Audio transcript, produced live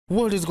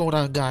What is going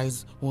on,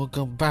 guys?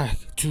 Welcome back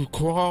to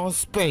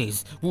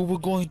Crawlspace, where we're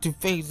going to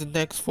face the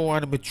next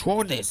 4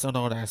 animatronics and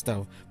all that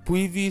stuff.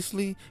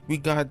 Previously, we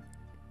got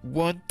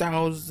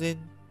 1,000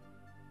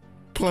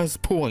 plus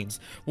points.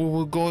 Where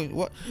we're going,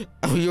 what?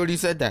 We already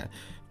said that.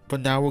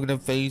 But now we're gonna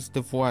face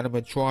the 4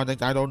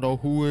 animatronics. I don't know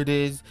who it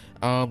is.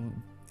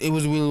 It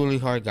was really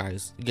hard,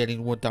 guys.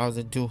 Getting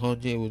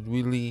 1,200. It was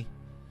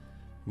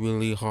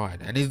really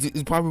hard, and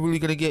it's probably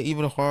gonna get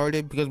even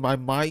harder because I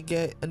might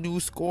get a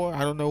new score. I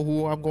don't know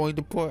who I'm going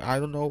to put. I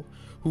don't know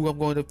who I'm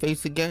going to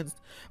face against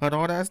and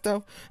all that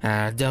stuff.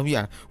 And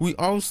yeah, we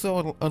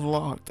also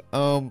unlocked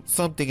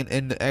something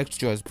in the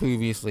extras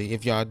previously.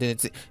 If y'all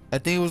didn't see, I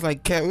think it was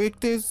like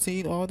characters,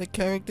 seeing all the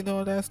characters and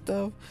all that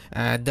stuff.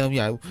 And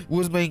yeah,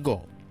 where's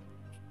Mangle?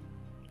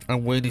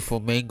 I'm waiting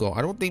for Mangle.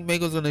 I don't think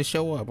Mangle's gonna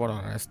show up on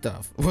all that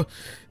stuff. But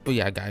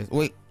yeah, guys,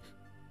 wait,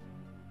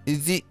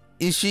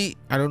 is she?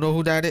 I don't know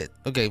who that is.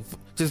 Okay,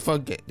 just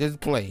fuck it. Just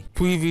play.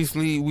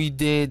 Previously, we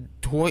did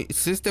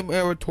System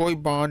Error Toy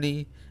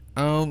Bonnie,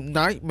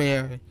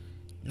 Nightmare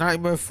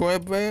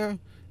Fredbear,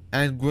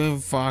 and Grim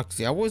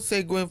Foxy. I would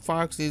say Grim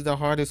Foxy is the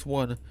hardest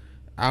one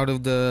out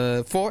of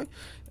the 4,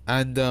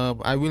 and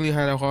I really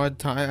had a hard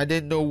time. I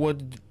didn't know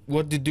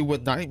what to do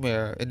with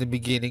Nightmare in the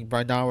beginning.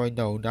 By now I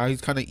know. Now he's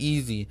kind of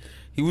easy.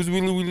 He was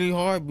really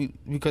hard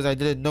because I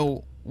didn't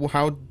know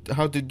how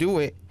to do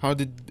it, how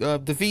to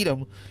defeat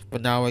him,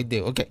 but now I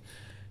do. Okay,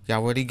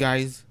 y'all ready,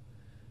 guys?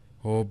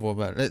 Oh boy,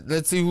 man.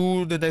 Let's see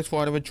who the next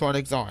 4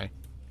 animatronics are.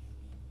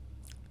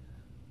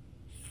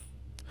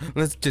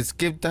 Let's just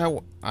skip that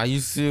one. Are you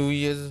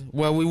serious?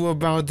 Well, we were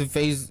bound to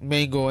face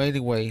Mango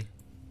anyway.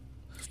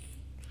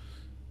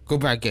 Go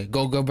back in.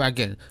 Go back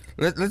in.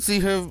 Let's see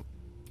her.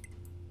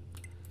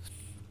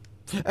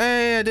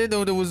 Hey, I didn't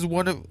know there was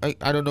one of.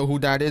 I don't know who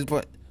that is,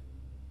 but.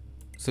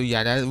 So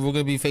yeah, we're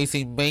gonna be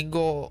facing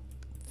Mangle,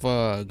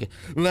 Fug,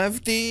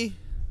 Lefty,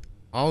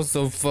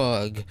 also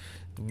Fug.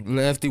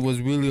 Lefty was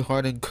really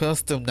hard in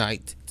Custom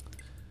Night.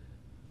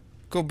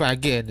 Go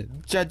back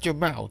in. Shut your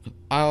mouth.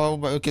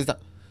 Oh, okay, stop.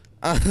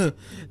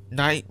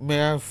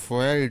 Nightmare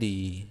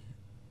Freddy.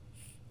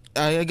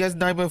 I guess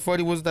Nightmare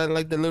Freddy was that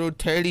like the little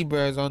teddy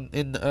bears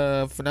in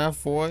FNAF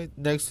 4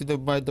 next to the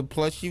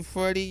plushie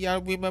Freddy.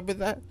 Y'all remember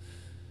that?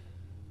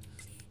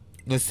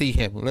 Let's see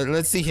him.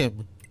 Let's see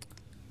him.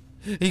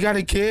 He got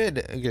a kid.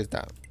 Okay,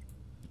 stop.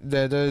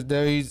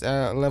 There he's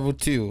level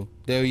 2.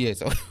 There he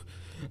is.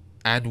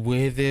 And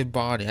Withered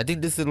Bonnie. I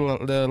think this is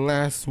the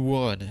last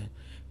one.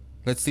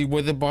 Let's see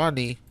Withered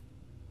Bonnie.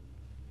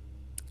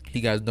 He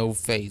got no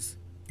face.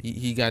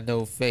 He got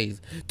no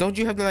face. Don't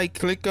you have to like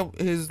click up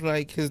his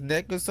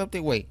neck or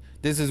something? Wait,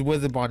 this is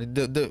Withered Bonnie.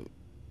 The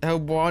Hell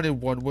Bonnie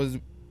one was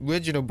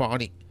original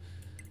Bonnie.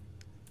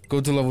 Go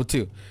to level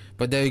 2.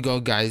 But there you go,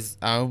 guys.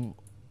 Oh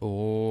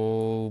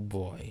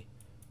boy.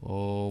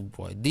 Oh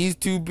boy, these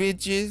 2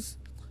 bitches,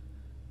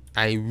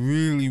 I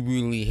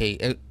really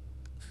hate.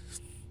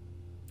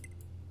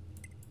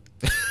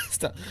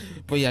 Stop.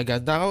 But yeah,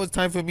 guys, now it's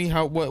time for me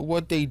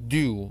what they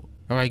do.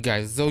 All right,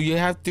 guys. So you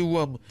have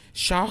to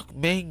shock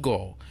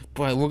Mango,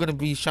 but we're gonna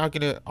be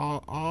shocking her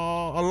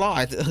a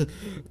lot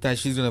that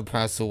she's gonna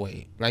pass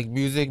away, like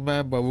Music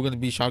Man. But we're gonna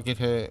be shocking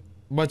her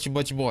much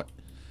more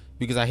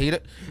because I hate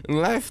it.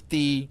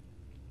 Lefty,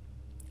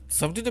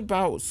 something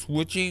about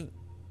switching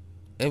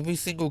every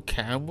single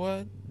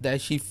camera that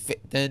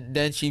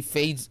then she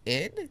fades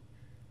in.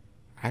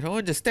 I don't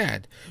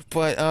understand.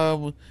 But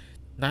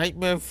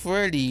Nightmare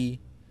Freddy,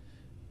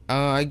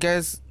 I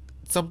guess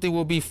something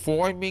will be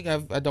forming.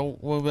 I don't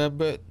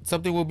remember.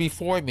 Something will be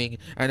forming,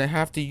 and I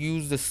have to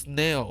use the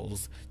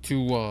snails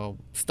to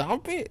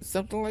stop it.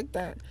 Something like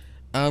that.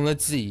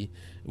 Let's see.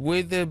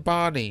 Withered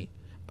Bonnie.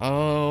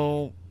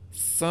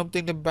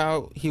 Something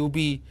about he'll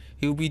be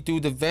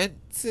through the vent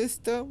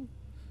system.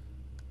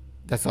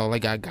 That's all I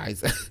got,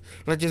 guys.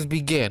 Let's just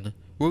begin.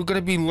 We're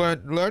gonna be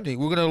learning.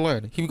 We're gonna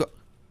learn. Here we go.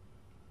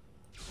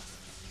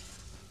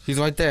 She's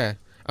right there.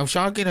 I'm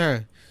shocking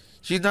her.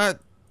 She's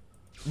not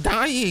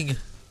dying.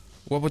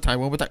 One more time.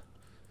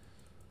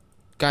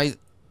 Guys,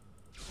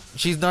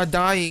 she's not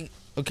dying.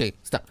 Okay,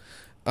 stop.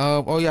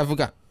 Oh yeah, I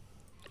forgot.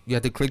 You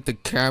have to click the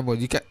camera.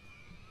 You can.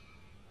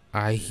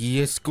 I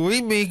hear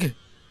screaming.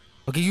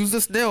 Okay, use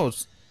the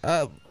snails.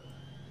 Hey,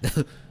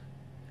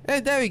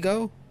 there we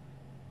go.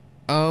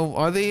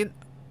 Are they in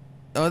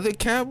other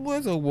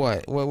cameras or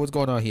what? What's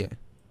going on here?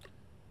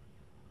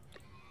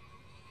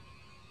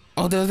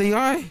 Oh, there they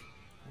are.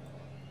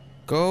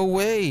 Go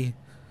away.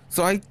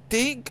 So I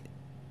think,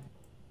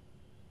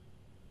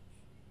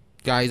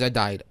 guys, I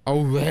died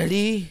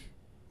already.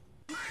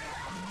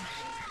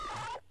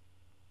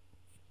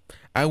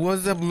 I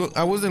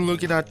wasn't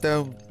looking at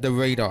the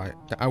radar.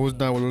 I was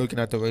not looking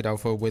at the radar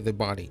for Withered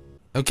Bonnie.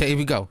 Okay, here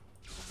we go.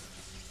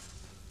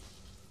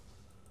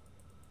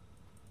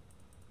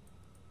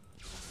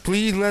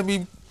 Please let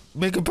me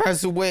make him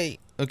pass away.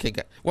 Okay,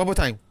 one more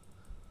time.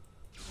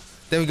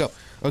 There we go.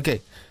 Okay,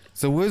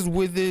 so where's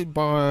Withered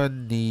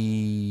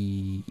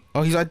Bonnie?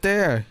 Oh, he's right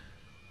there.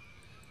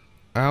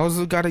 I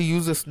also gotta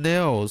use the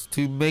snails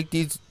to make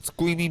these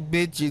screaming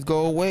bitches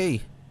go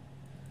away.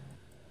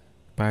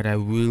 Man, I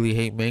really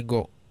hate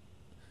Mangle.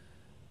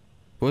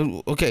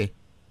 Well, okay.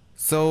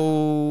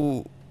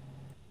 So...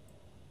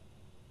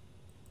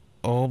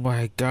 Oh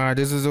my god,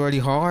 this is already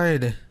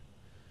hard.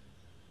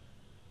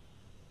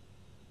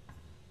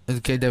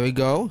 Okay, there we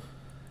go.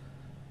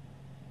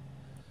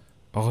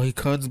 Oh, he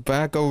comes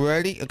back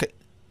already? Okay.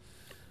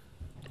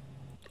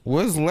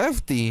 Where's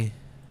Lefty?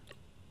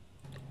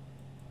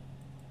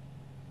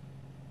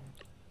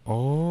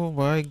 Oh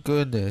my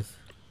goodness.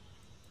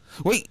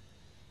 Wait!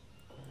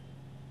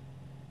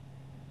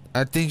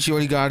 I think she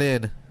already got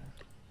in.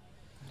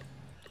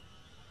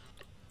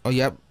 Oh,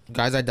 yep.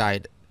 Guys, I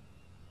died.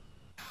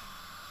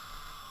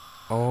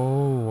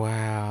 Oh,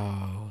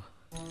 wow.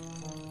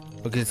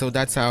 Okay, so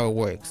that's how it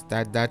works.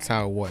 That's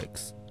how it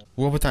works.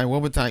 One more time, one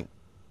more time.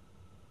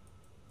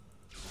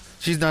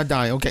 She's not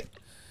dying. Okay.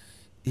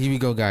 Here we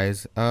go,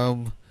 guys.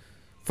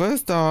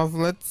 First off,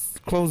 let's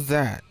close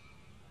that.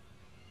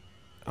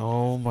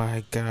 Oh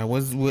my god.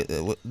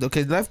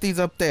 Okay, Lefty's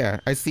up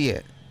there. I see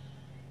it.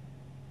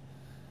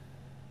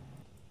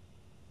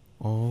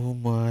 Oh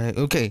my.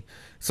 Okay.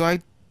 So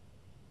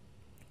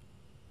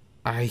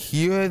I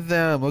hear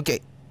them.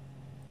 Okay.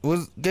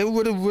 Get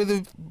rid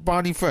of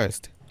Bonnie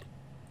first.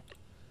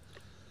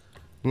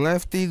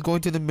 Lefty's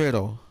going to the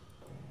middle.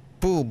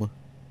 Boom.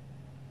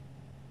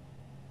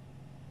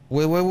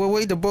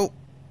 Wait, the boat.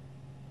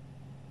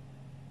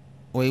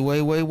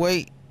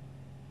 Wait.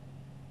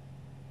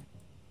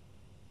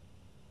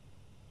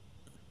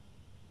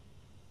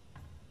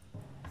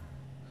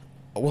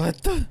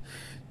 What the?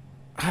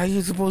 How are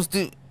you supposed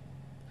to?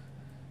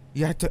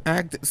 You have to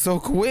act so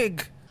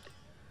quick.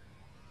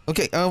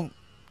 Okay,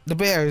 the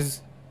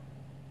bears.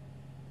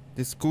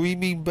 The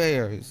screaming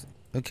bears.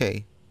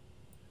 Okay.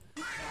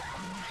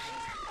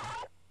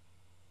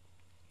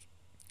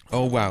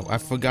 Oh wow, I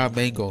forgot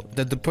Mangle.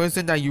 The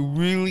person that you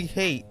really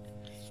hate.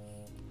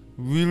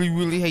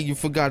 Really hate, you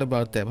forgot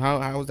about them.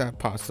 How is that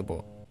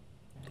possible?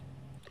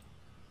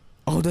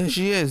 Oh, there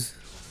she is.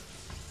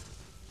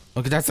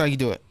 Okay, that's how you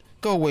do it.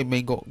 Go away,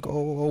 Mangle. Go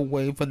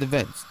away from the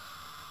vents.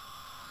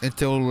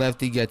 Until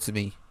Lefty gets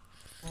me.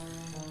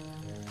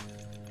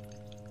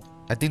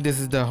 I think this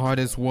is the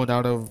hardest one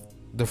out of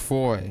the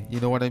 4. You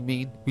know what I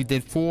mean? We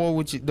did 4,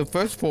 which the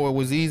first 4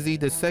 was easy.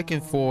 The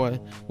second 4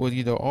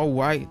 was,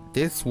 alright.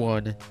 This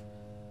one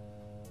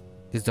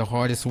is the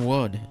hardest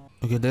one.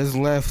 Okay, there's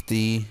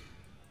Lefty.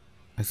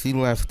 I see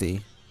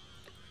Lefty.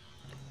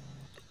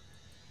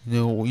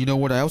 You know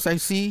what else I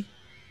see?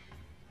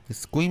 The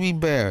screaming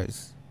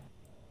bears.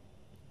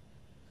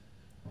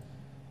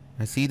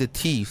 I see the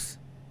teeth.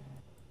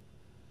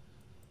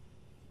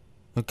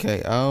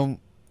 Okay,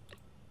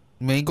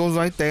 Mangle's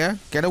right there.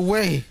 Get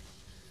away.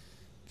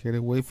 Get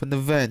away from the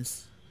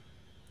vents.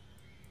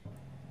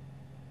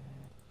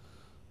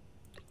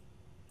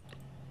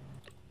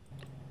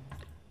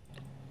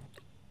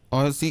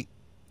 Oh, see.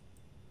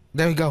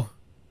 There we go.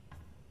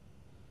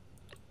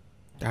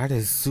 That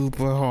is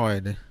super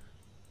hard.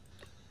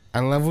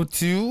 At level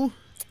 2?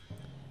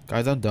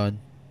 Guys, I'm done.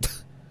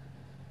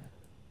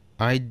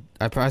 I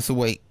pass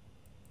away.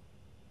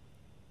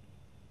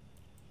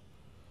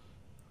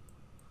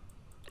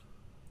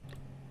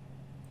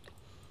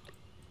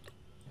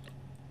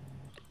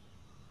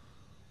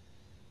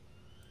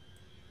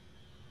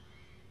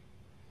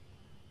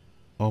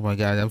 Oh my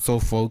god, I'm so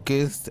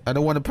focused. I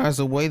don't want to pass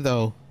away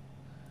though.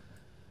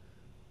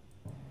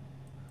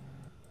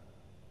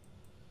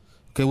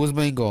 Okay, where's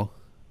Mangle?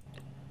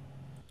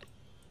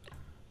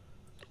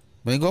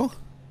 Mangle?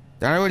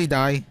 Did I already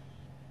die?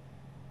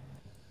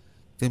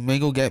 Did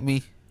Mangle get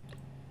me?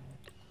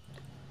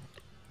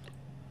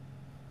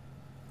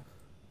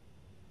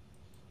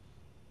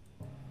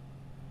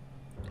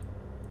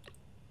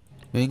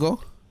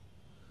 Mangle?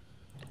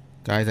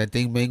 Guys, I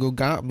think Mangle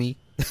got me.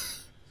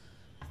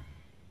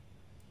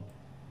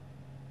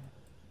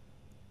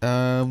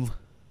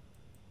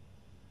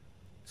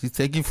 She's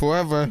taking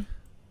forever.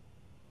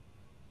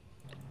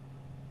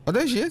 Oh,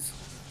 there she is.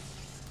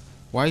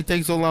 Why you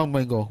take so long,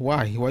 Mangle?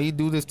 Why you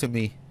do this to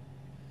me?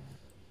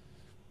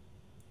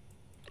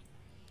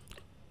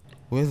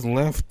 Where's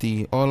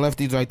Lefty? Oh,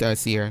 Lefty's right there. I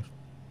see her.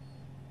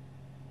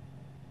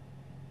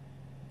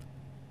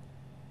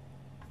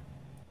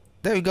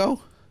 There we go.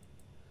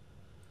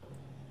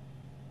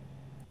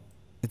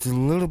 It's a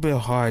little bit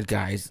hard,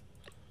 guys.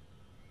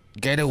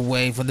 Get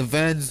away from the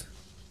vents.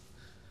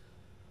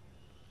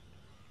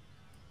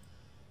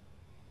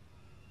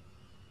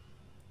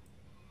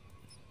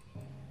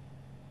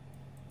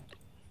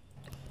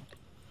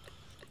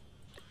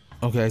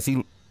 Okay, I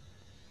see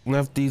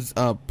Lefty's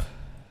up.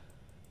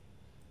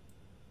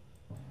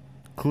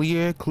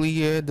 Clear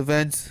the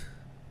vents.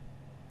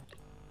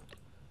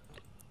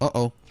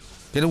 Uh-oh.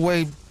 Get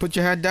away. Put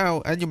your hand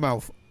down and your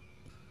mouth.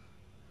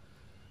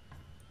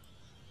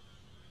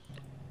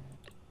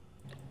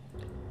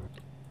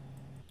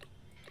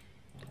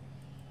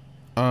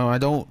 I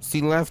don't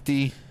see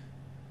Lefty.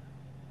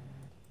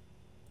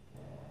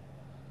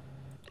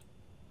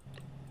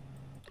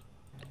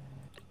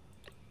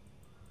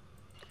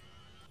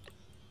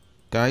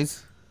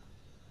 Guys.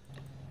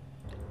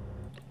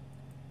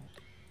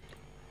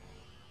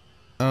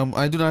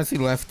 I do not see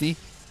Lefty.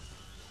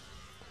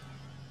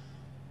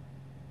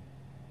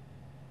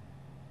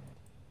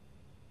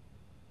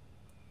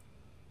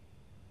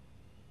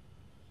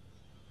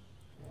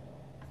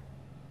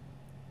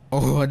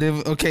 Oh, I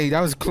didn't. Okay,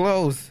 that was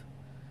close.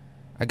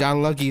 I got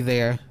lucky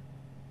there.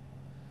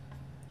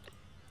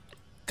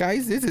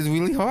 Guys, this is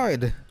really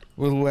hard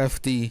with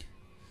Lefty.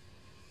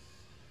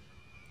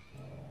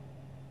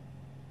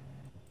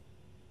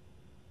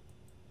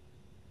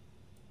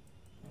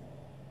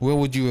 What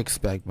would you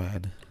expect,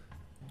 man?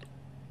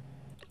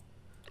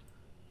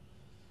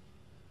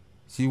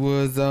 She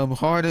was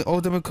hard in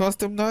Ultimate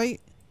Custom Night.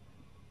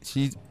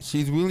 She's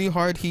really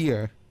hard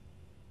here.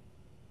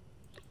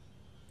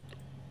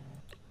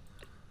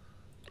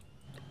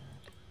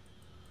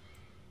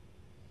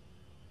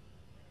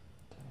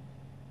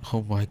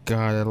 Oh my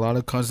god, a lot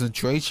of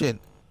concentration.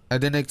 I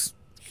didn't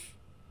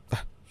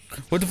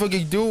what the fuck are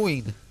you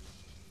doing?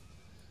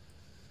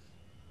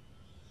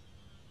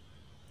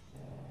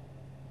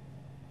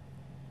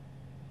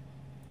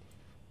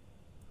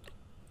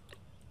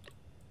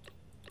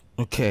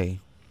 Okay.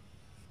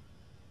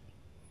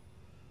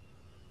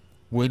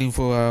 Waiting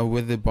for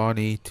Withered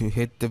Bonnie to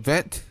hit the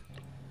vent.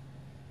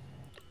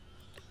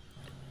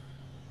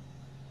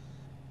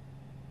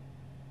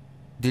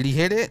 Did he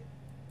hit it?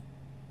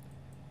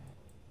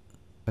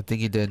 I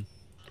think he did.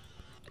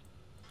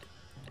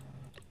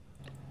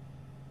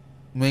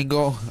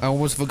 Mango, I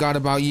almost forgot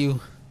about you.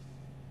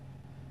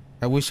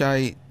 I wish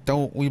I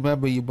don't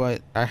remember you,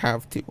 but I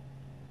have to.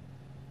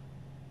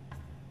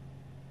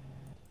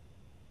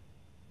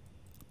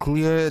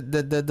 Clear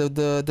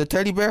the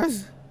teddy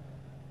bears?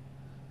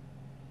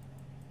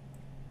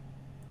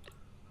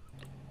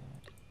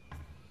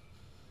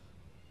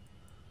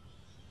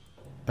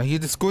 I hear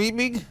the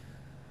screaming.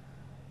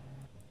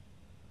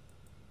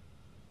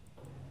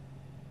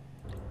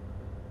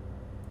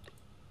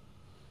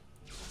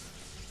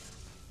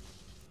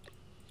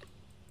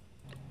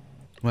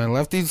 My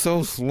Lefty's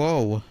so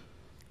slow.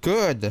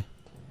 Good.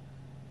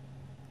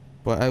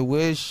 But I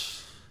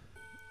wish...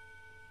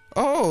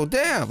 Oh,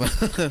 damn.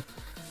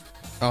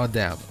 Oh,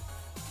 damn.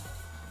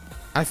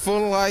 I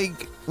feel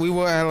like we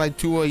were at like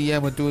 2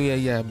 a.m. or 3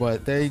 a.m.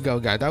 But there you go,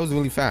 guys. That was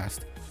really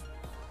fast.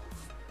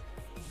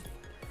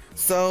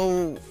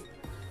 So...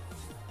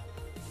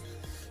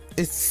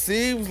 It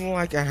seems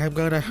like I'm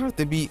gonna have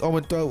to be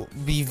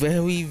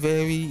very,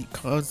 very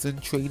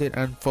concentrated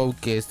and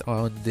focused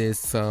on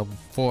this 4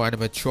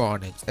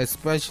 animatronics,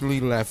 especially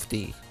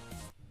Lefty,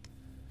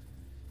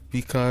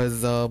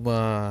 because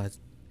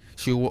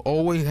she will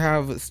always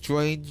have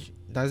strange,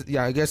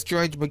 I guess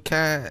strange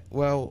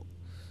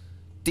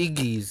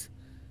thingies.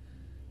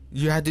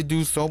 You had to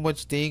do so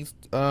much things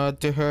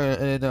to her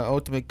in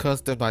Ultimate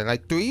Custom,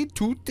 like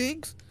two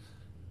things.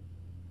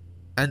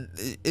 And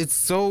it's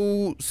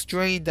so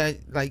strange that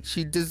like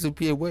she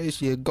disappeared. Where is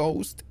she? A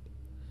ghost?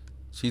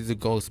 She's a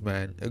ghost,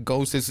 man. A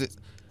ghost is.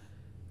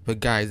 But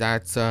guys,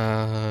 that's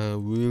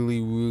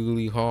really,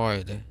 really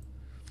hard.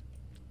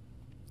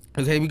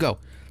 Okay, here we go.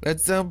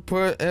 Let's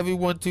put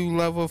everyone to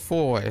level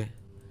 4.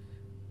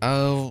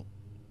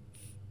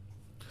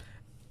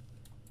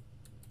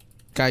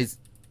 Guys,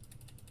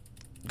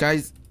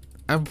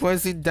 I'm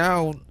pressing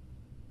down.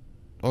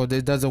 Oh,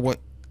 that doesn't work.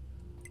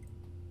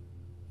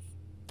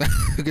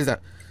 Because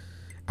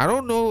I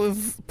don't know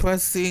if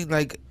pressing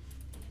like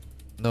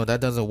no,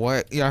 that doesn't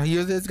work. Yeah,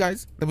 hear this,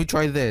 guys. Let me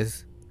try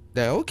this.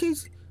 There, okay.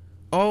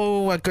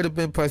 Oh, I could have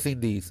been pressing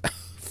these.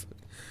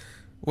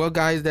 Well,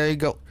 guys, there you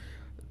go.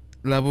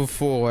 Level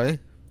 4.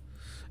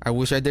 I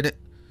wish I didn't.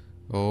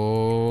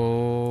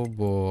 Oh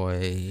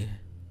boy,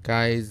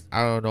 guys,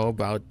 I don't know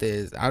about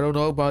this.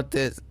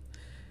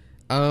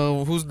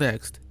 Who's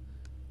next?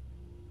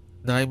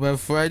 Nightmare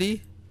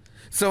Freddy.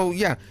 So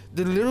yeah,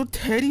 the little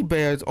teddy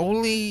bears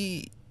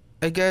only,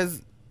 I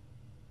guess,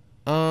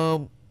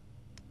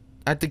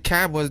 at the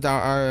cameras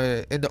that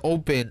are in the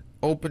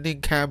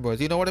opening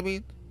cameras. You know what I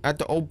mean? At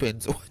the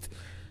opens.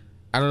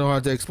 I don't know how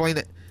to explain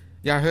it.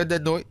 Yeah, I heard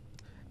that noise.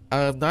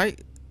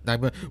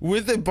 Nightmare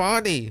with the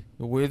Bonnie.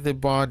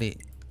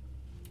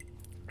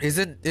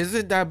 Isn't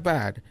that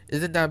bad?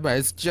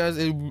 It's just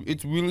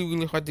it's really,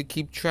 really hard to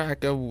keep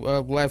track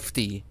of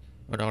Lefty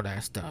and all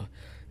that stuff.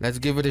 Let's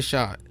give it a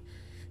shot.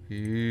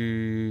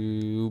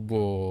 Oh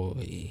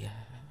boy.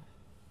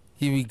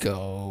 Here we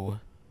go.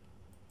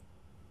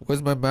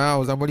 Where's my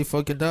mouse? I'm already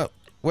fucking up.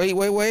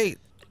 Wait.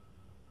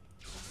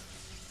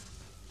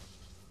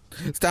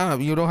 Stop.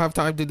 You don't have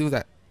time to do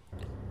that.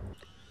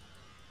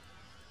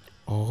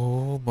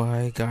 Oh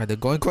my god. They're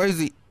going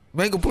crazy.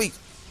 Mangle, please.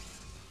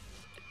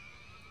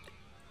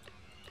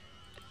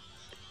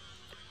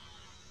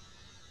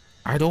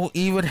 I don't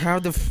even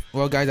have the...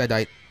 Well, guys, I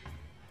died.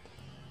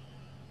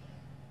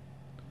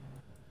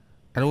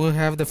 I don't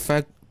have the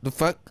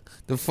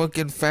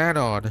fucking fan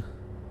on.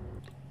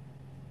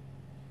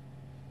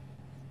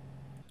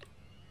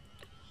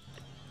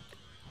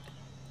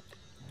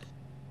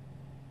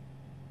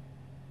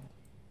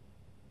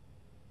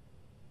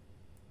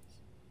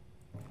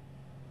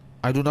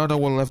 I do not know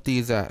where Lefty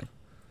is at.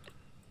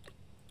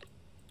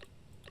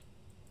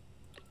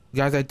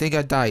 Guys, I think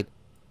I died.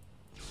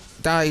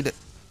 Died.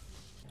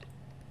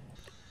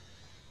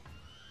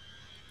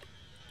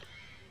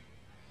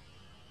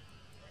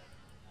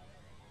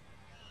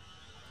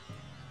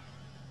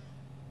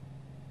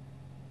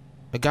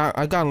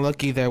 I got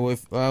lucky there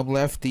with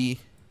Lefty.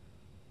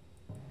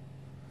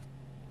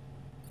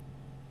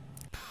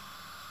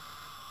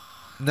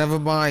 Never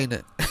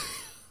mind.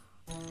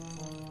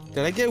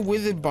 Did I get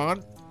Withered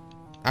Bond?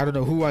 I don't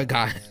know who I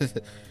got.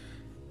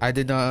 I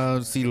did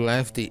not see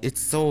Lefty.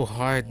 It's so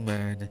hard,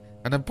 man.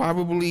 And I'm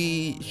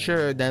probably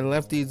sure that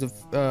Lefty is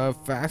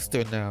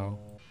faster now.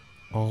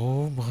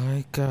 Oh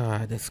my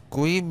god, they're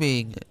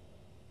screaming.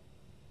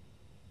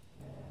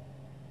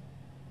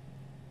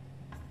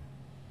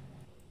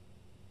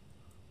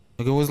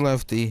 Look, it was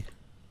Lefty.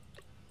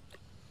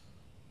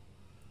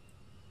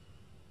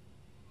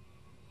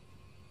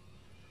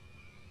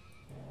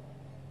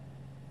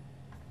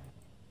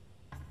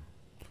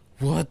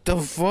 What the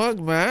fuck,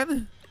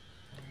 man?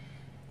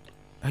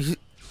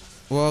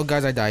 Well,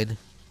 guys, I died.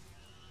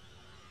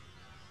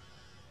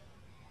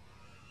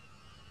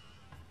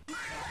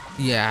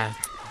 Yeah.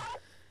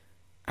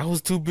 I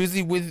was too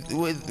busy with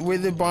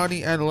the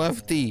Bonnie and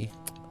Lefty.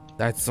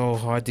 That's so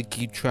hard to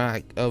keep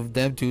track of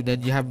them two.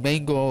 Then you have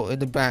Mangle in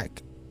the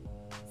back.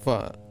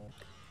 Fuck.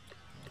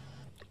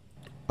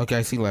 Okay,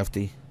 I see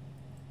Lefty.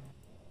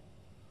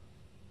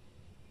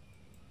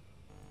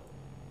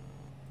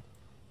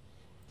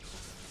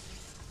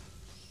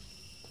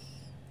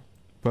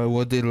 But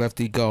where did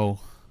Lefty go?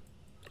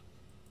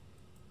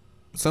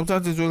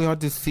 Sometimes it's really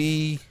hard to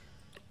see.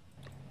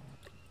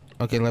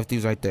 Okay,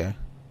 Lefty's right there.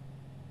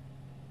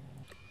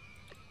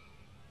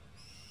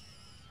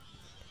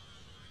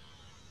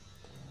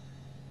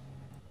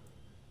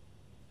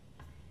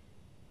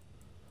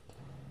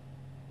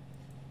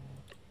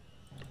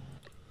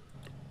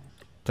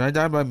 Did I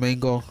die by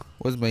Mango?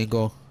 Where's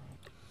Mango?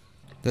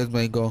 There's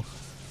Mango.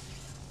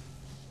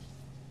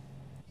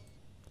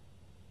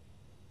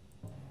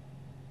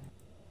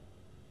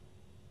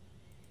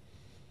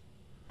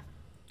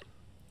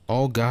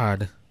 Oh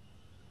god.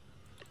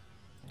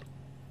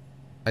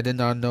 I did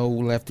not know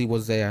Lefty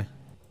was there.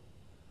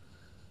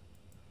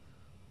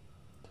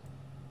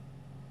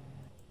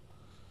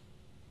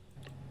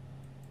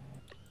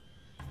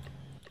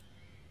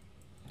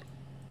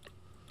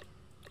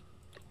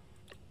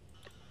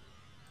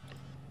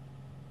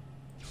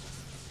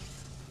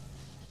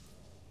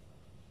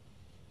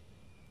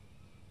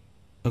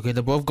 Okay,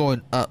 they're both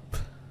going up.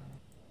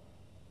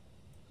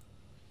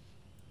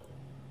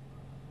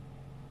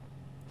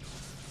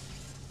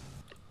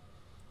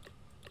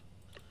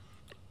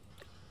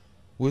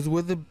 Where's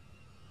the...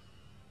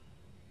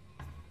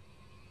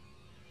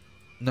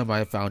 No,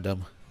 I found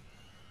him.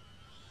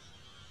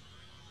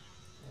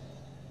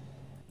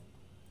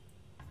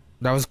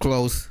 That was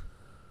close.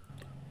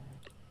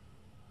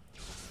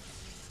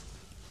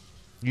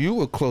 You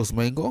were close,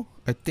 Mango,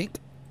 I think.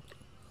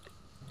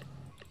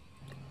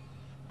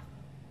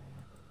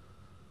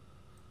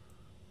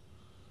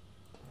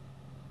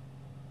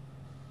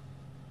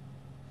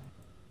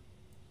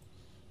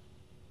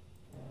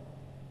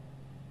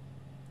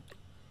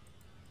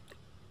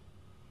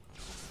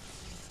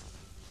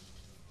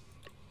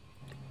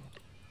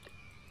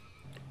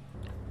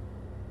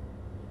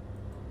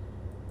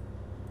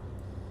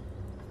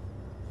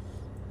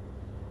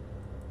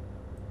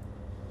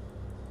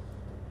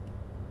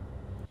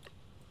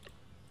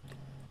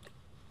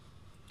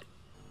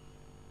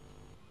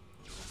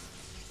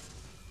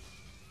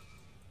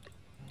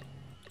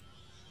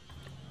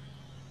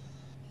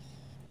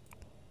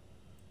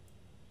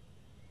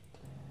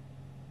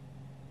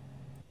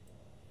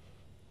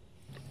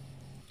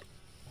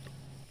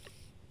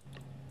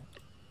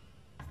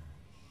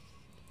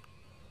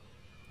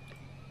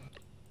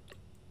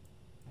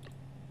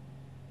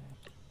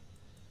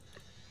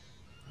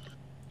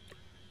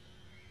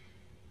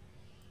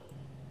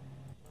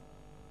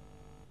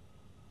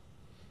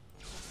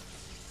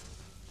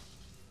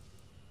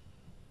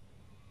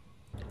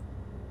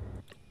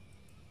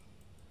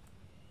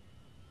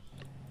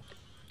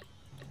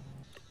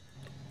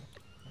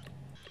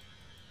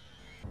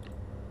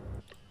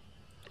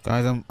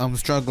 Guys, I'm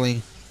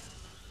struggling.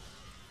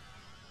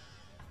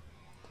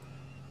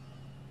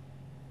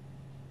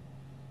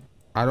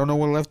 I don't know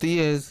where Lefty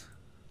is.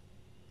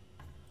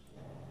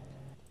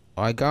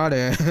 I got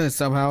it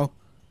somehow.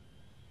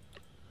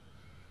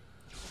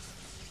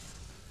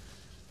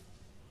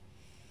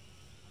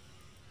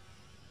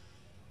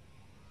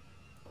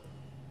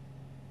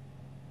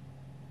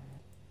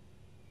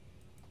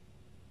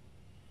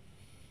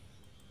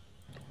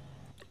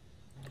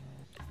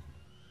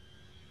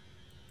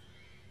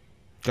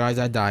 Guys,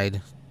 I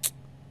died.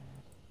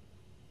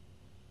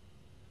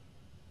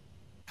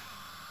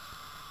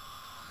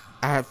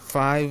 At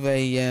 5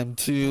 a.m.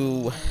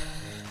 too.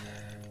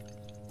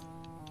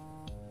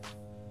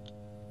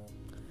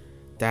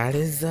 That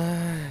is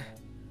that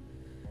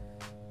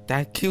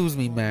kills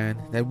me,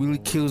 man. That really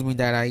kills me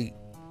that I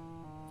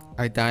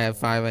die at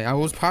 5 a.m. I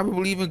was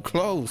probably even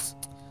close.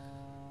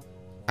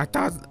 I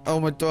thought,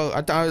 oh my God,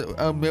 I thought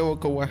a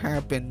miracle would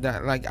happen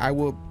that like I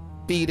would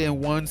beat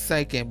in 1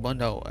 second, but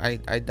no,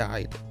 I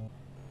died.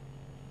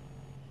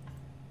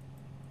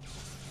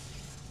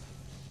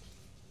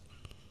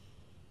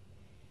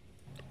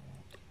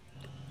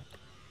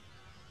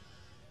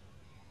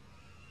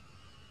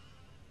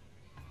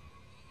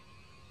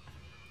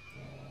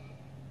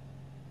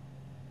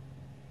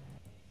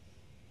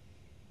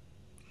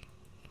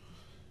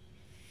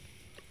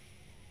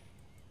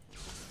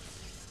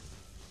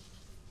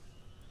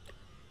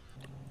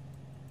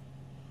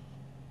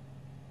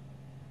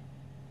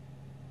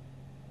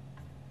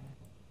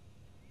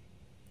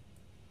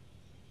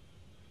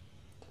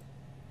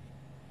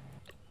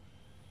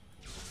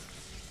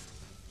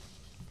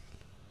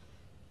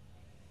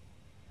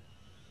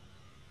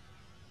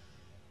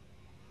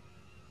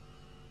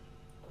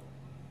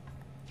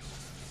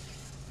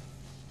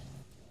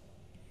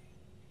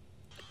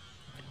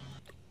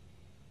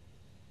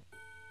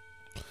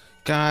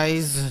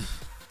 Guys,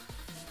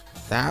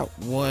 that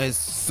was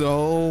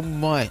so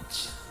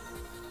much.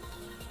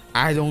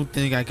 I don't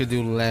think I could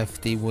do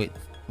lefty with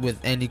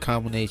any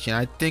combination.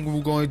 I think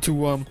we're going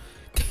to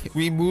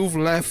remove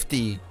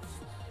lefty.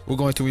 We're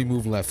going to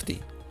remove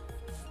lefty.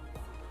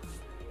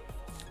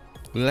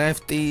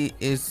 Lefty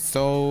is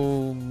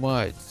so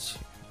much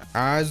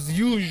as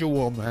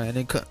usual, man.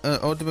 In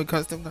Ultimate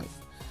Custom Night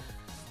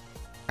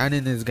and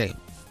in this game,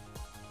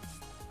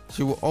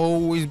 she will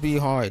always be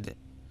hard.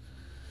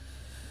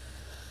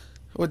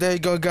 Well, there you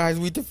go, guys.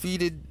 We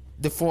defeated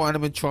the 4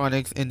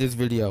 animatronics in this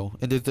video,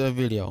 in this third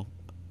video.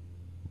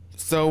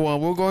 So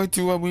we're going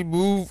to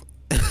remove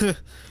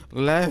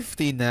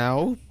Lefty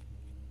now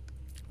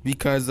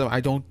because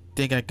I don't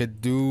think I could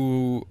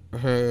do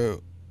her.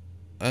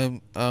 I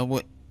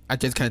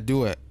just can't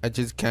do it. I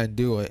just can't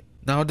do it.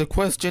 Now the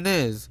question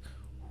is,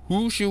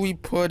 who should we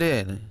put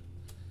in?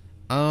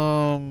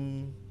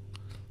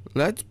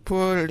 Let's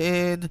put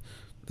in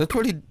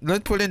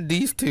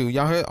these two.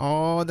 Y'all heard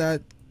all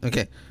that?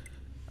 Okay.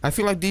 I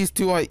feel like these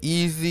two are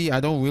easy. I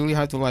don't really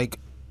have to like.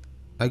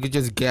 I could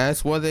just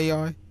guess what they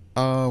are.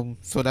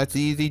 So that's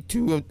easy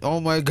too. Oh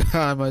my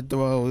God, my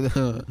throat.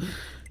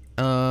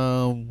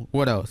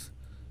 What else?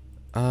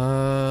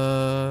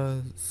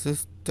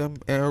 System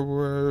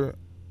error.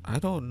 I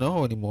don't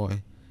know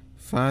anymore.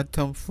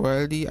 Phantom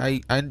Freddy.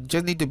 I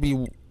just need to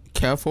be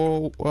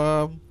careful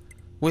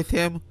with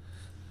him.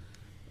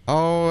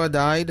 Oh, I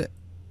died.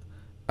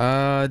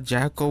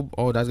 Jacob.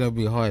 Oh, that's gonna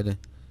be hard.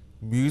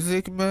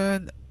 Music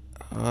Man.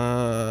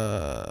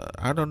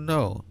 I don't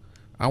know.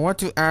 I want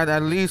to add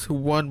at least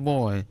one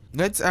more.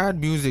 Let's add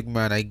Music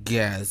Man, I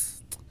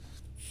guess.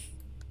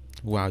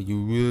 Wow,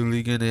 you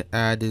really gonna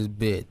add this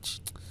bitch?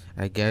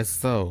 I guess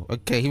so.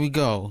 Okay, here we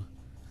go.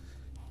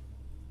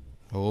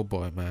 Oh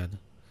boy, man.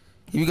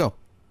 Here we go.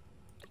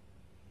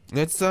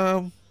 Let's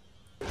Boom.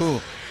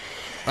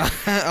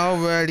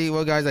 Already.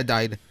 Well, guys, I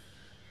died.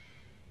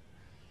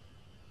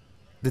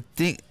 The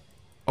thing.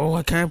 Oh,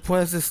 I can't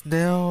press the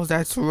snails.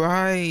 That's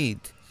right.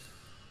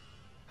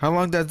 How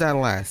long does that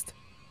last?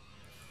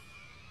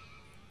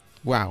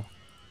 Wow.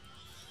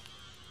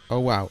 Oh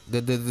wow.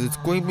 The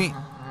screaming.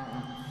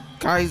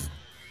 Guys,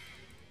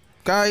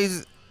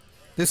 the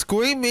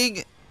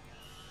screaming.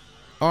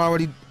 Oh,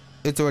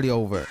 it's already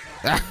over.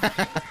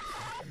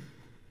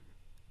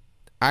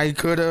 I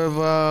could have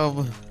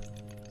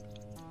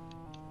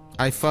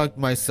I fucked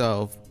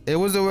myself. It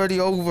was already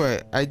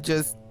over. I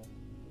just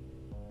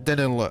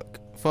didn't look.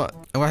 Fuck.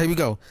 Alright, here we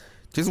go.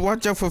 Just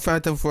watch out for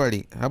Phantom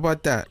Freddy. How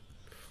about that?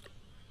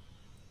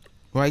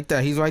 Right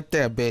there. He's right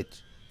there,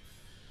 bitch.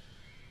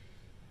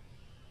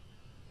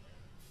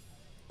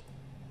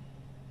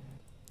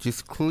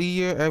 Just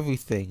clear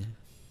everything.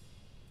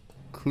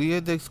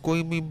 Clear the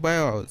screaming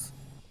barrels.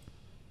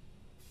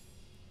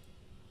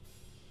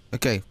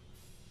 Okay.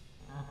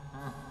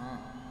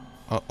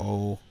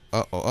 Uh-oh.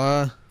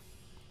 Uh-oh.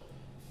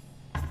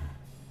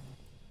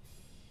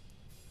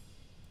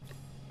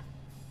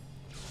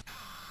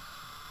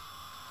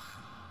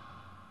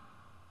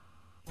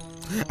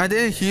 I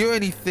didn't hear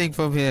anything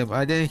from him.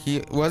 I didn't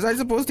hear. Was I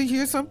supposed to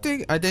hear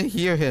something? I didn't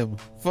hear him.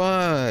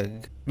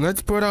 Fuck.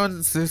 Let's put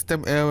on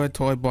system error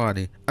toy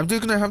body. I'm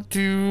just gonna have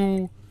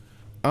to.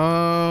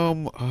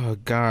 Oh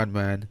God,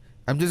 man.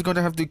 I'm just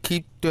gonna have to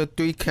keep the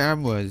 3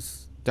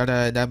 cameras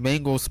that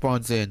Mangle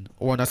spawns in,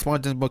 or that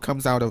spawns in but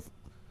comes out of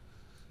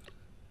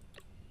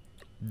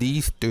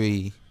these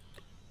 3.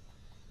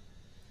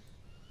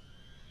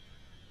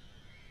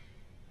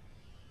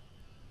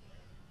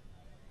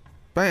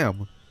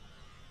 Bam.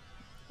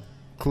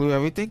 Clear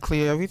everything,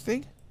 clear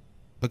everything.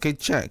 Okay,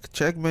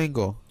 check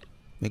Mangle.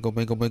 Mangle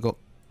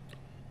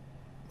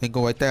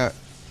right there.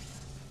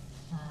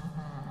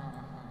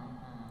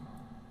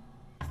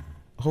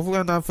 Hopefully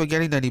I'm not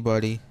forgetting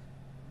anybody.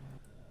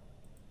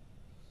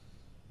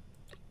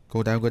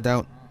 Go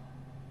down.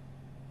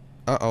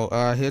 Uh-oh,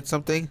 I hit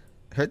something.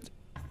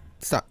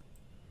 Stop.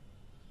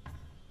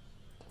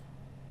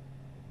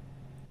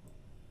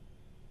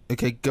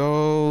 Okay,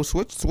 go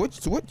switch.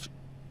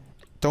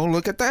 Don't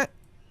look at that.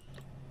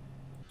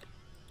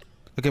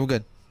 Okay, we're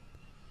good.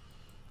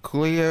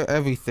 Clear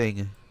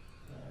everything.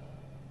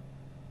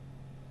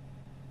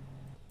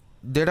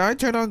 Did I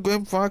turn on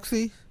Grim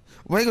Foxy?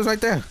 Mangle's right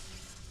there.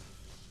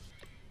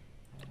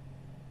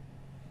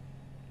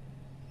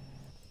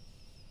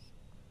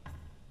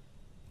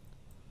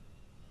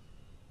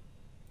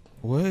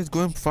 Where is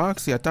Grim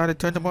Foxy? I thought I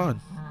turned him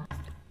on.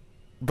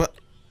 But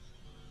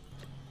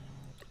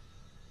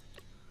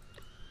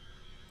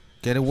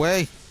get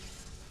away.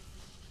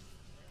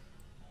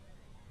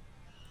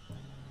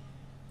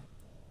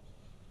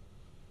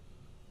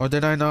 Or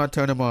did I not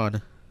turn him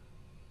on?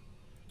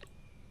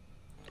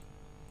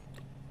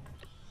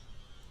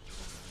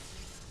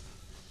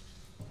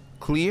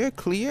 Clear,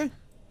 clear?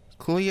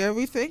 Clear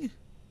everything?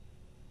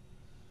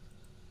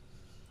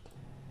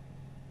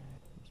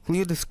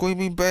 Clear the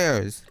screaming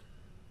bears.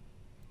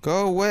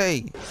 Go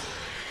away.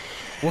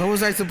 What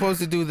was I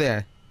supposed to do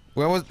there?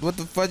 What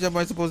the fudge am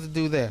I supposed to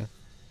do there?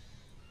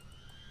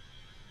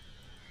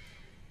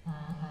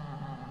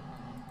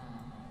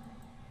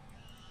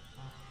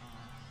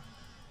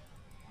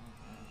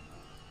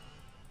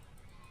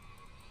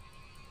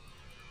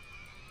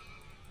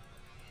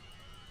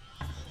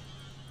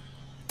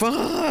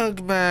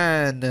 Fuck,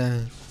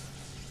 man.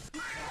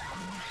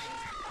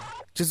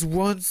 Just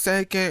 1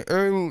 second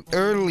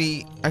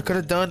early, I could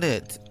have done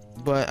it.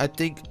 But I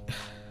think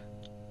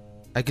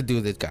I can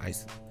do this,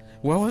 guys.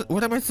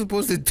 What am I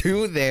supposed to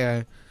do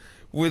there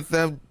with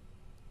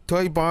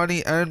Toy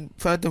Bonnie and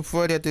Phantom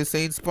Freddy at the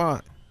same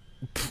spot?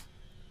 Pfft.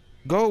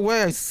 Go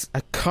away!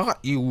 I caught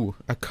you.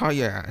 I caught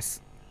your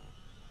ass.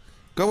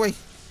 Go away.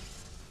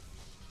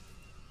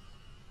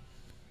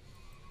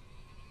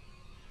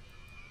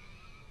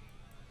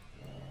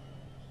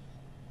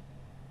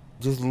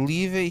 Just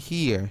leave it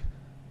here.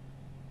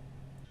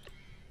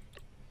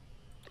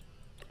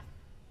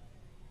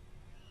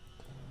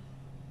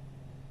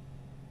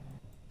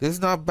 This is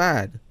not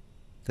bad.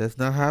 That's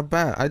not how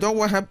bad. I don't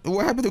what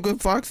happened to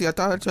Good Foxy? I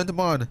thought I turned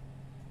him on.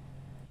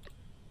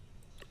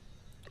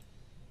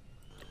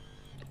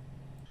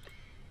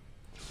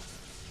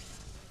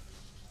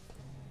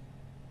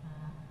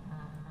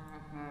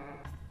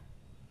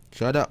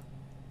 Shut up.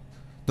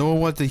 No one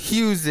wants to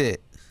use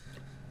it.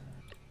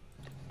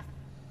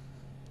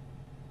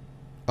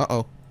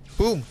 Uh-oh.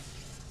 Boom.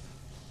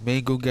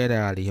 Mangle, get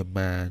out of here,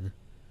 man.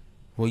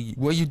 What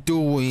are you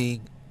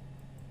doing?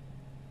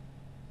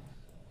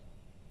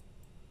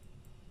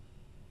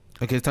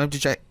 Okay, it's time to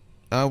check.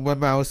 My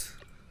mouse.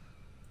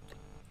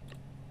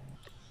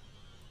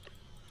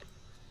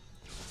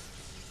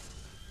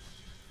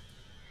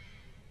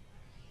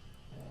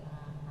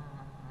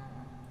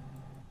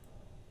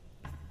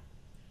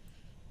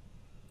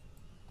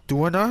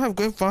 Do I not have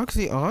Grim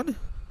Foxy on?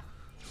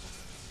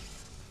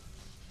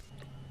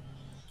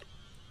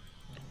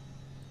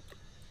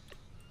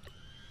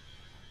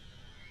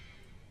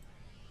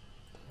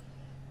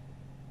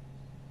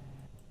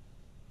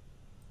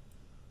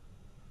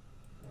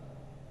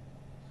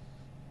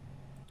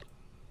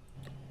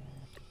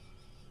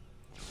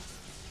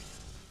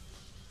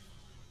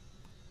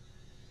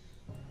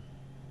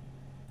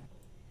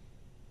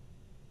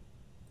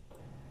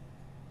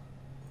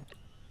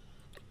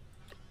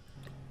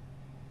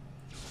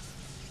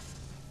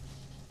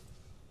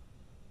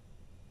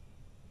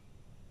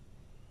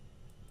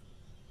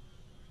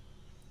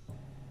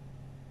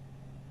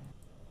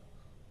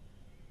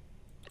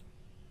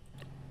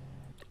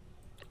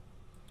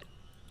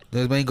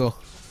 There's Mangle.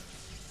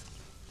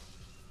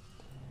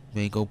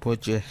 Mangle,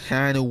 put your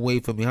hand away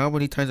from me. How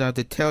many times I have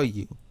to tell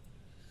you?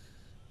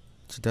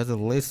 She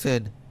doesn't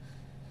listen.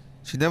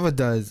 She never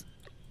does.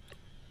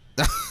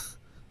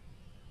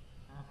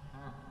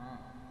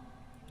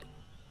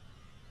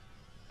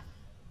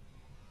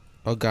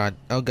 Oh god.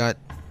 Oh god.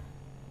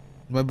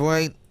 My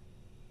brain.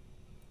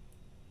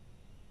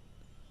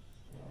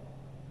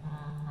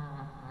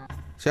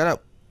 Shut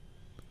up.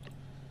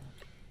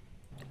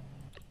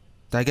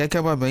 Did I get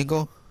killed by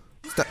Mangle?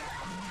 Stop.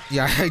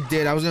 Yeah, I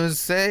did. I was gonna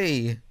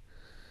say.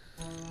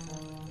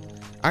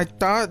 I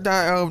thought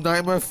that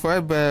Nightmare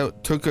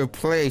Fredbear took her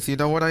place. You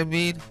know what I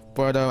mean?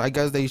 But I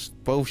guess they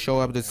both show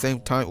up at the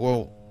same time.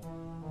 Well,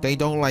 they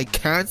don't like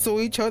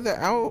cancel each other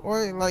out,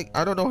 or like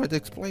I don't know how to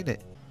explain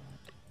it.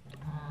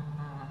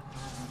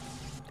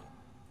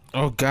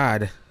 Oh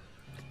god,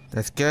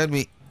 that scared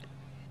me.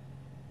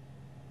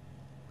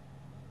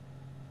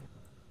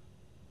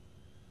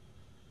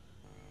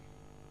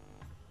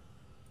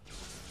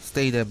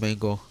 Stay there,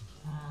 Mangle.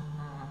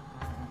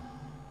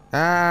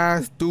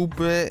 Ah,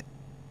 stupid.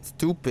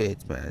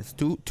 Stupid, man. It's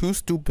too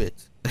stupid.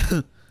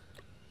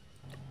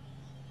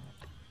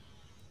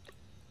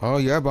 Oh,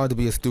 you're about to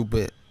be a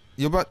stupid.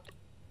 You're about...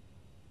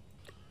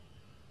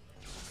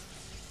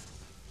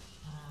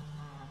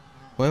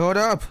 Wait, hold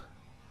up.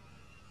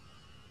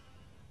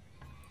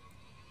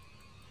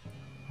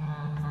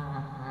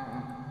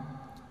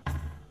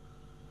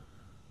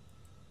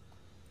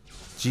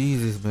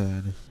 Jesus,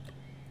 man.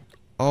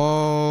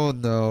 Oh,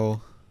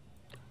 no.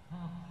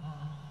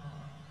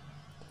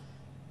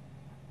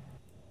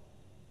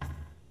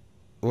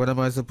 What am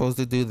I supposed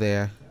to do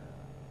there?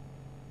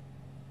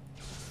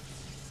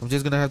 I'm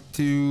just gonna have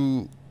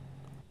to.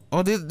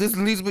 Oh, this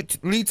leads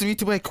me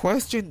to my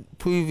question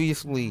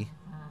previously.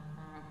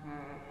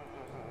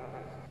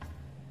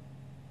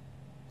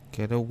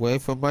 Get away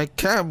from my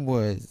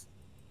cameras.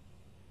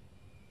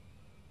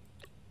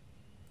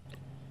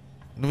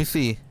 Let me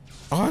see.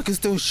 Oh, I can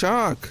still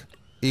shock,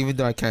 even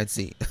though I can't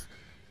see.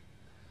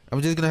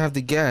 I'm just gonna have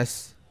to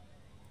guess.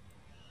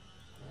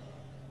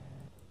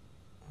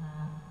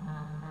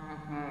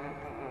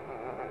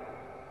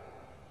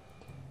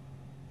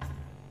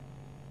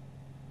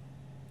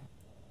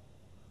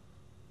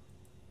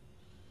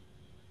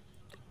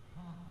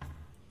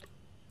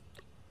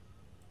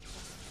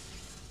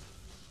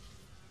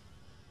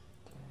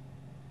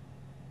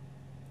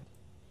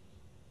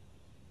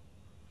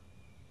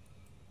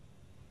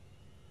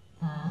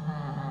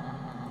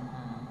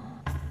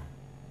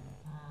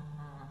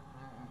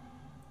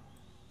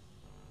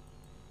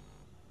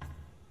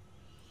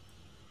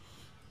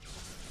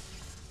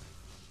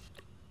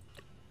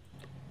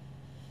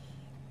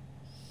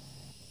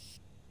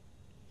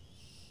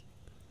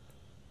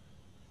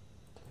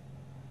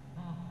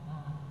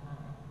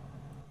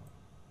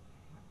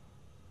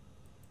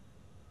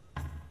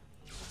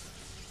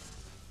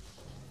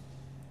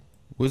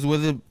 Was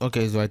with it?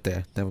 Okay, it's right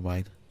there. Never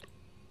mind.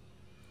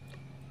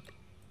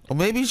 Or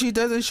maybe she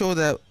doesn't show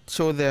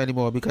there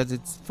anymore because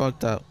it's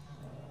fucked up.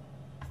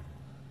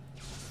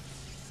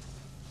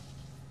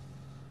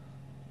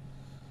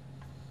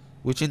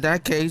 Which in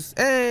that case,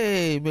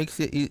 hey, makes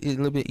it a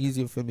little bit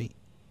easier for me.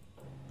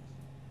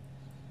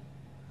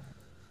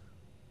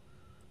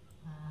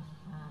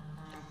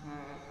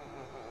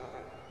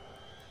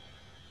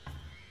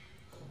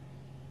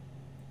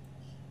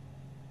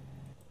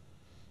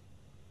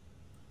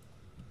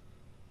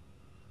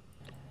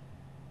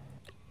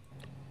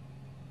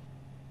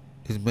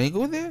 Is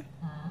Mangle there?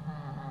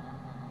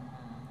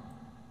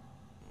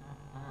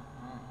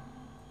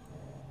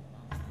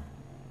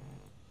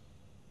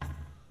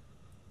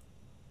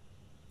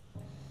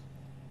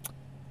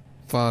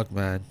 Fuck,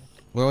 man.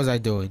 What was I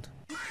doing?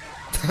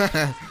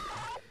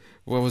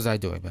 What was I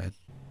doing, man?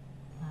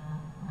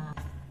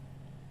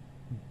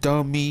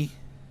 Dummy.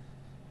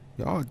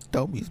 Y'all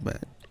dummies,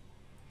 man.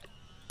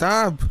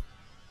 Stop!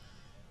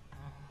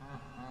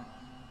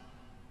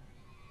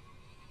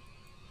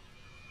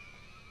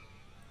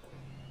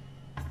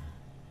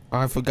 Oh,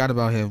 I forgot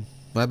about him.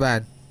 My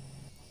bad.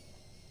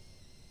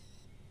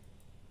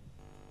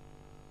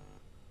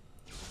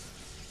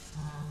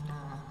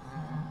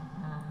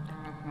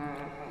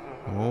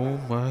 Oh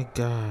my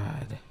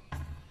god.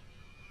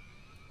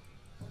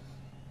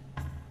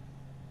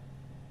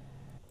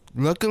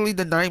 Luckily,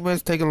 the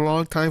nightmares take a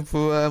long time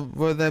for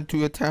them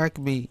to attack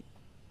me.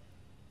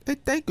 Hey,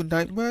 thank you,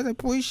 nightmares. I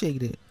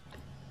appreciate it.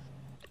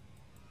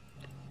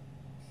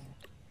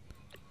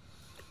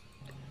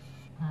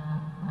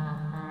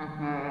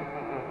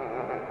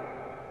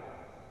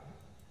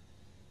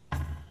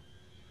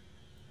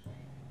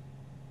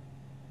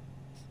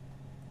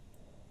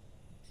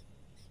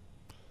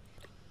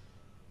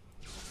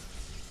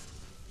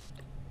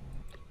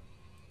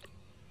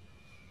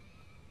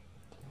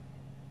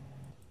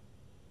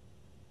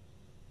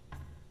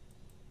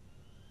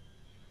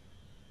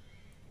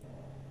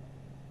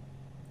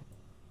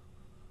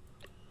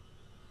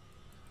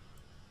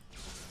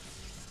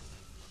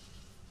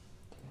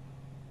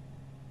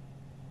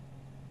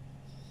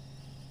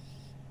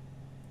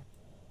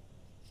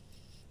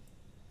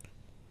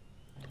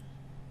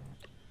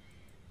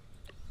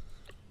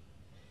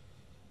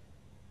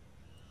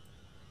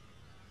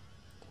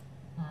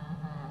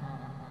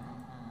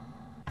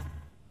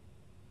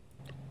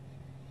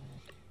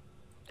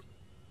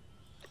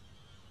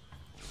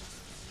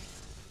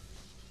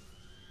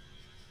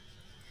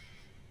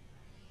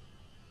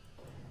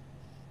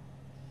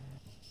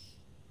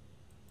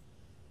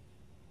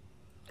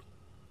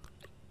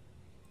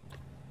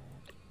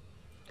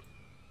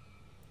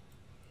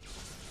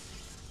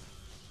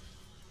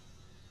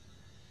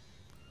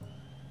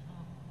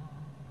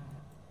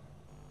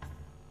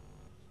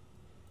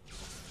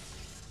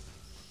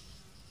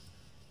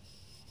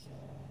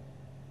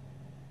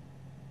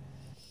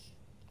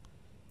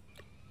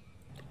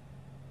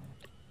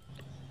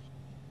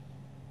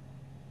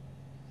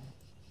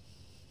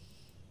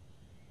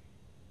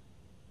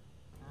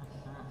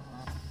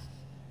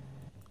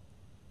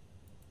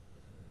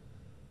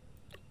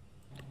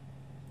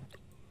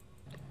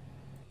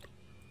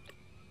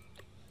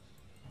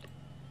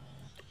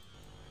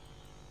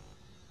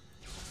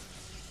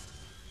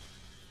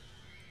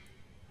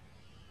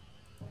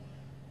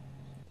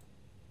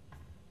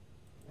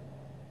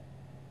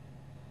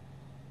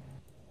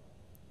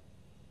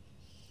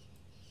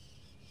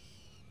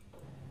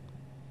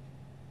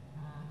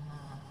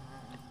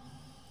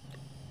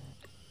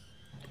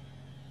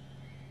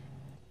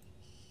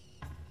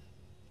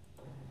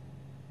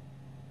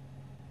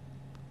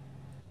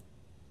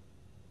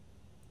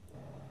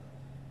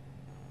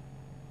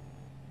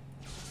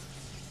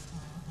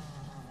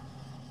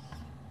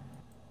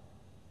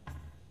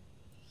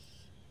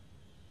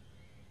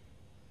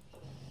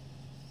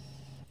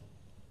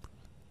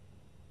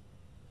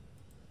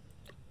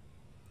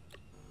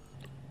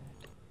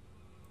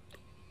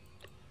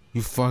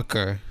 You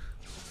fucker.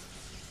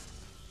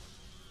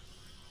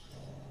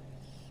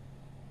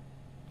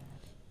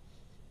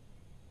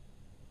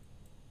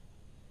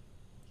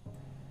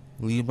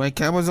 Leave my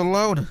cameras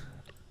alone.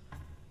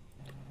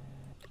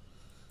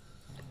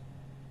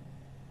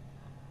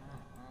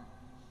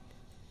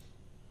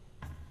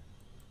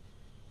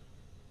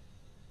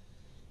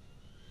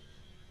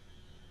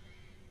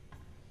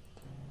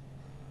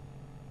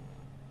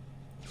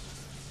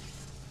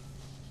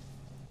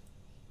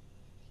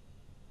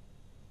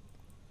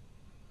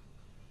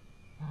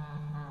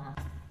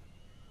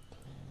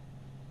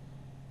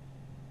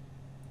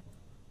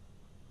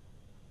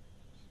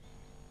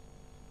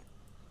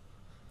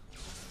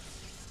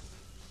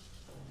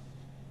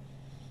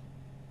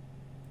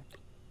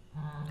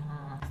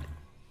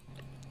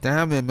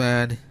 Damn it,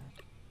 man.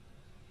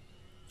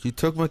 You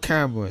took my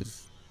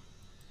cameras.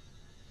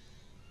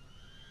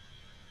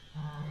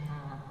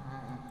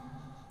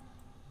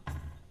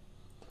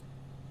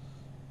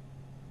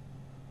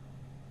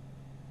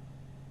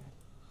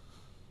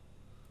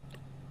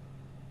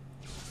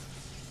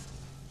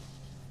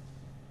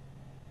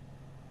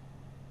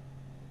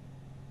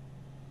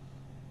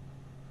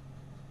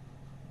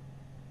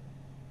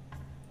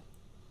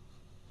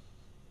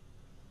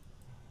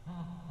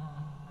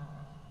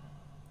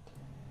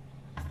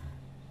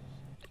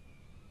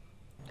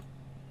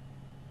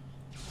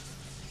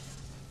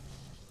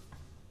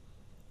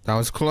 That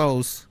was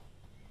close.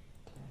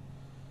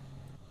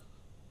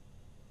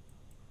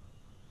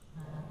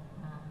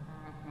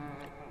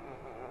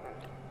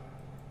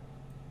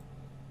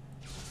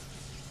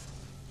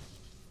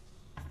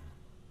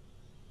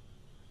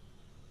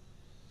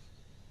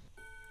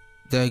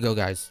 There you go,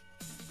 guys.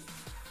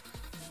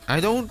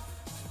 I'm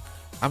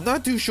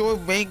not too sure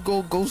if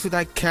Mangle goes to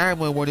that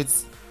camera when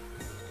it's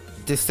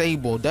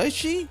disabled. Does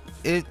she?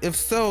 If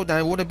so, then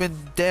I would have been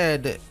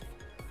dead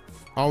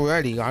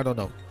already. I don't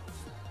know.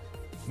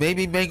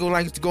 Maybe Mangle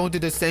likes to go into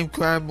the same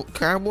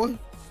camera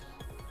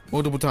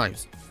multiple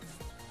times.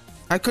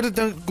 I could have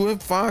done Gwen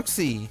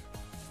Foxy.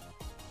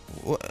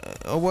 What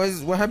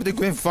happened to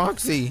Gwen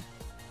Foxy?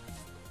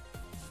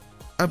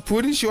 I'm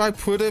pretty sure I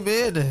put him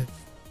in.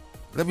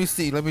 Let me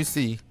see.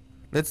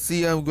 Let's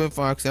see Gwen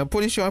Foxy. I'm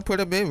pretty sure I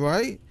put him in,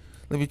 right?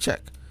 Let me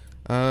check.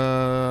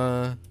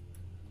 I'm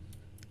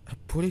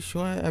pretty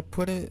sure I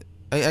put it.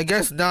 I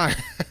guess not.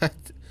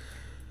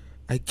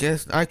 I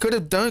guess I could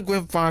have done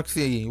Gwen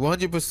Foxy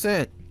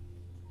 100%,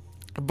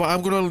 but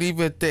I'm gonna leave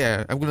it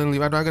there. I'm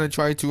not gonna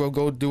try to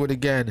go do it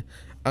again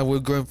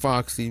with Gwen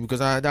Foxy because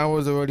that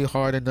was already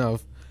hard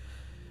enough.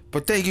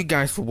 But thank you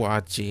guys for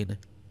watching.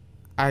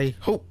 I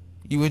hope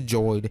you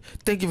enjoyed.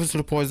 Thank you for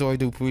support. I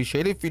do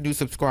appreciate it. If you're new,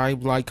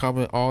 subscribe, like,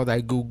 comment, all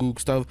that goo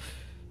stuff.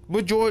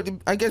 Majority,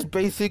 I guess,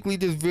 basically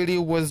this video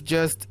was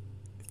just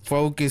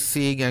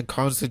focusing and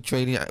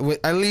concentrating,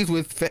 at least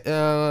with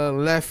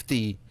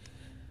Lefty.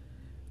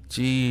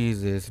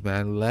 Jesus,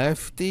 man,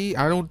 Lefty.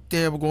 I don't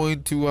think I'm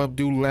going to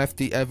do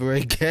Lefty ever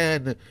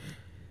again.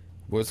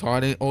 Was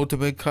hard in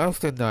Ultimate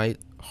Custom Night.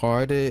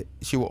 Hard.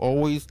 She will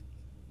always,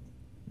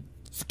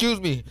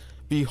 excuse me,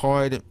 be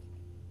hard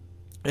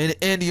in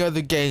any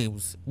other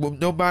games.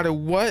 No matter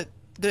what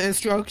the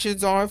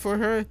instructions are for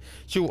her,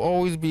 she will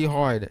always be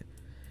hard.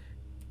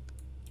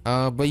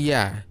 But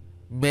yeah,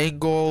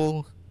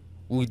 Mangle,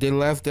 we did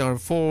Lefty on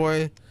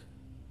 4.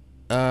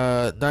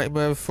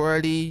 Nightmare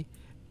Freddy.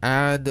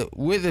 And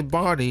with the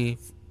Bonnie,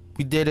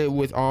 we did it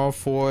with all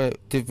 4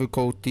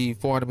 difficulty,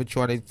 4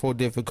 animatronics, 4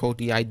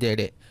 difficulty. I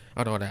did it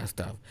on all that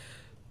stuff.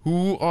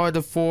 Who are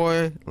the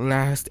 4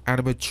 last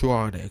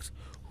animatronics?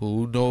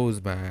 Who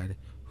knows, man?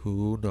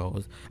 Who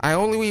knows? I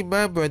only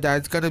remember that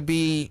it's gonna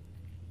be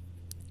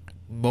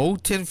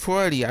Molten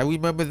Freddy. I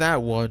remember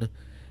that one,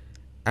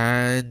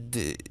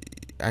 and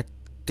I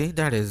think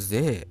that is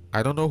it.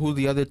 I don't know who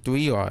the other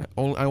 3 are.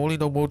 I only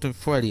know Molten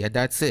Freddy, and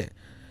that's it.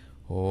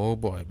 Oh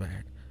boy,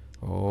 man.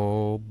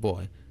 Oh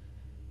boy.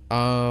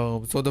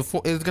 So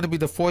it's gonna be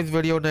the 4th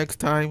video next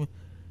time.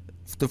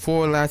 The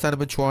 4 last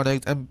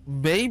animatronics, and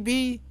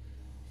maybe,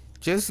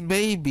 just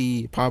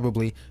maybe,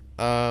 probably,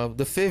 the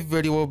 5th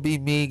video will be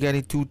me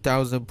getting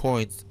 2,000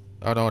 points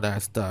on all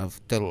that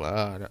stuff.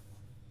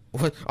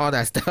 All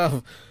that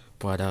stuff.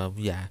 But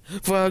yeah,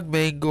 fuck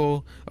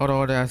Mangle on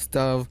all that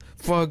stuff.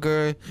 Fuck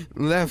her,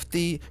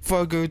 Lefty,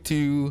 fuck her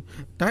too.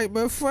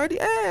 Nightmare Freddy.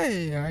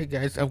 Hey, alright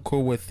guys, I'm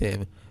cool with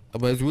him.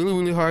 But it's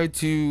really hard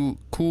to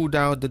cool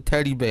down the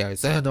teddy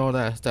bears and all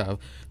that stuff.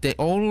 They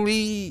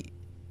only,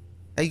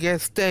 I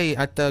guess, stay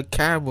at the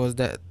cameras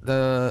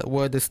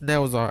where the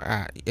snails are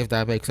at, if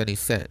that makes any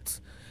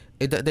sense.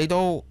 They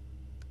don't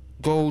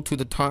go to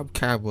the top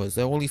cameras.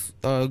 They only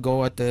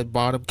go at the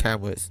bottom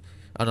cameras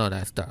and all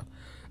that stuff.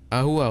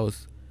 Who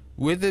else?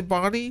 With it,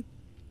 Bonnie,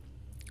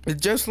 it's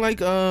just like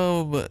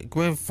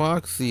Gwen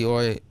Foxy,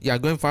 or yeah,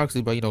 Gwen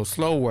Foxy, but you know,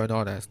 slower and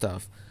all that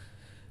stuff.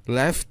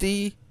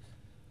 Lefty.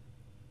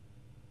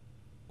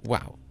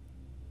 Wow.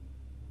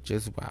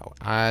 Just wow.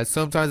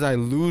 Sometimes I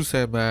lose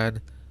her,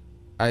 man.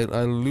 I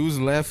lose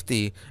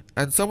Lefty.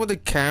 And some of the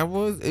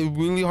cameras, it's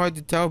really hard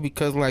to tell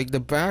because like the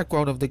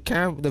background of the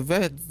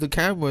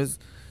cameras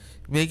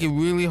make it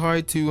really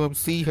hard to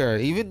see her.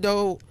 Even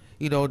though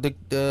you know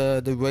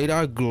the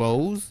radar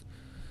glows.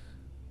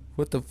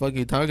 What the fuck are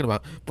you talking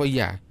about? But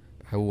yeah,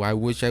 I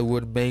wish I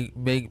would make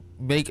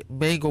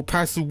Mangle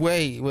pass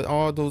away with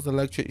all those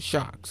electric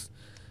shocks.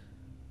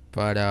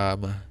 But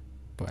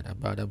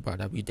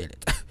we did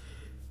it.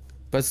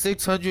 But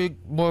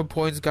 600 more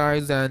points,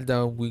 guys, and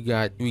we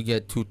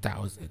get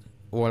 2,000.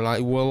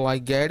 Will I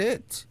get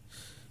it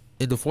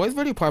in the fourth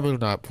video? Probably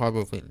not.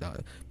 Probably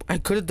not. I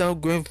could have done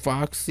Grim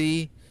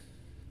Foxy.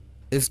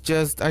 It's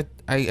just I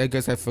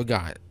guess I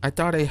forgot. I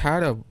thought I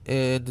had him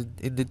in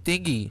the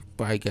thingy,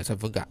 but I guess I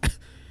forgot.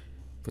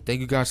 But thank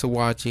you guys for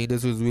watching.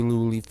 This was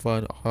really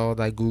fun. All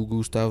that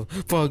Google stuff.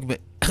 Fuck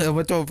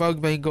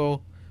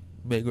Mangle.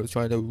 Mangle's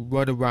trying to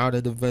run around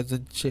in the vents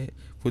and shit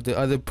with the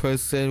other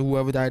person,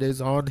 whoever that is,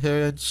 on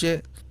her and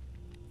shit.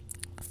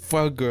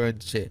 Fuck her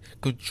and shit.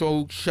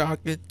 Control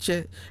shock and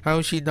shit. How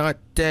is she not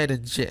dead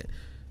and shit?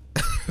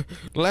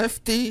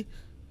 Lefty.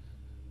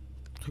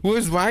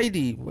 Where's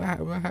Righty? What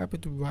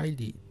happened to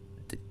Righty?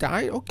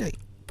 Died? Okay.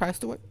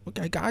 Passed away?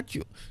 Okay, I got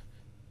you.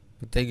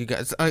 But thank you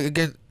guys.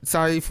 Again,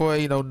 sorry for,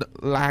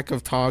 lack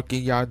of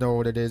talking. Y'all know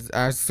what it is.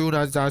 As soon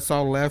as I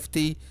saw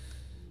Lefty,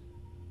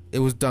 it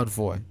was done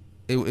for.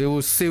 It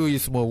was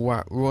serious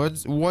mode.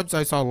 Once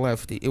I saw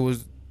Lefty, it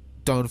was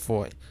done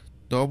for.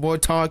 No more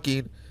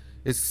talking.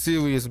 It's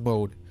serious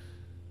mode.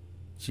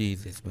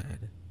 Jesus,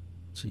 man.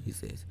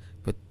 Jesus.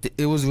 But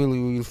it was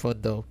really fun,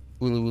 though.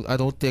 Really, I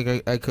don't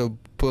think I could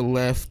put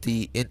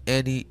Lefty in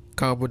any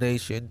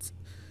combinations.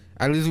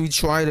 At least we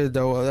tried it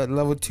though at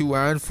level 2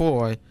 and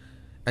 4,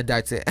 and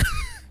that's it.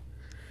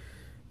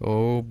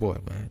 Oh boy,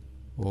 man.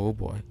 Oh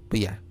boy. But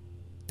yeah,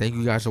 thank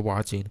you guys for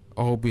watching.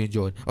 I hope you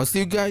enjoyed. I'll see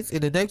you guys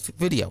in the next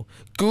video.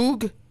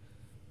 Goog.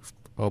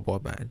 Oh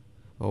boy, man.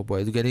 Oh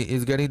boy, it's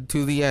getting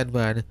to the end,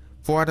 man.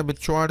 4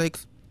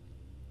 animatronics.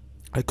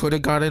 I could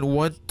have gotten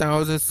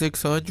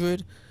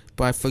 1,600,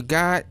 but I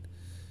forgot.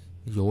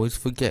 You always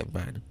forget,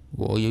 man.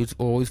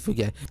 Always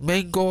forget.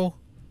 Mangle.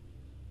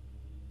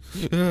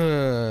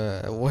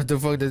 What the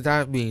fuck does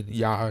that mean?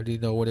 Y'all already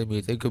know what it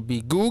means. It could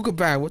be Goog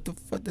bye. What the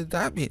fuck does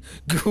that mean?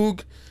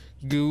 Goog.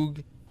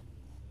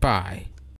 Bye.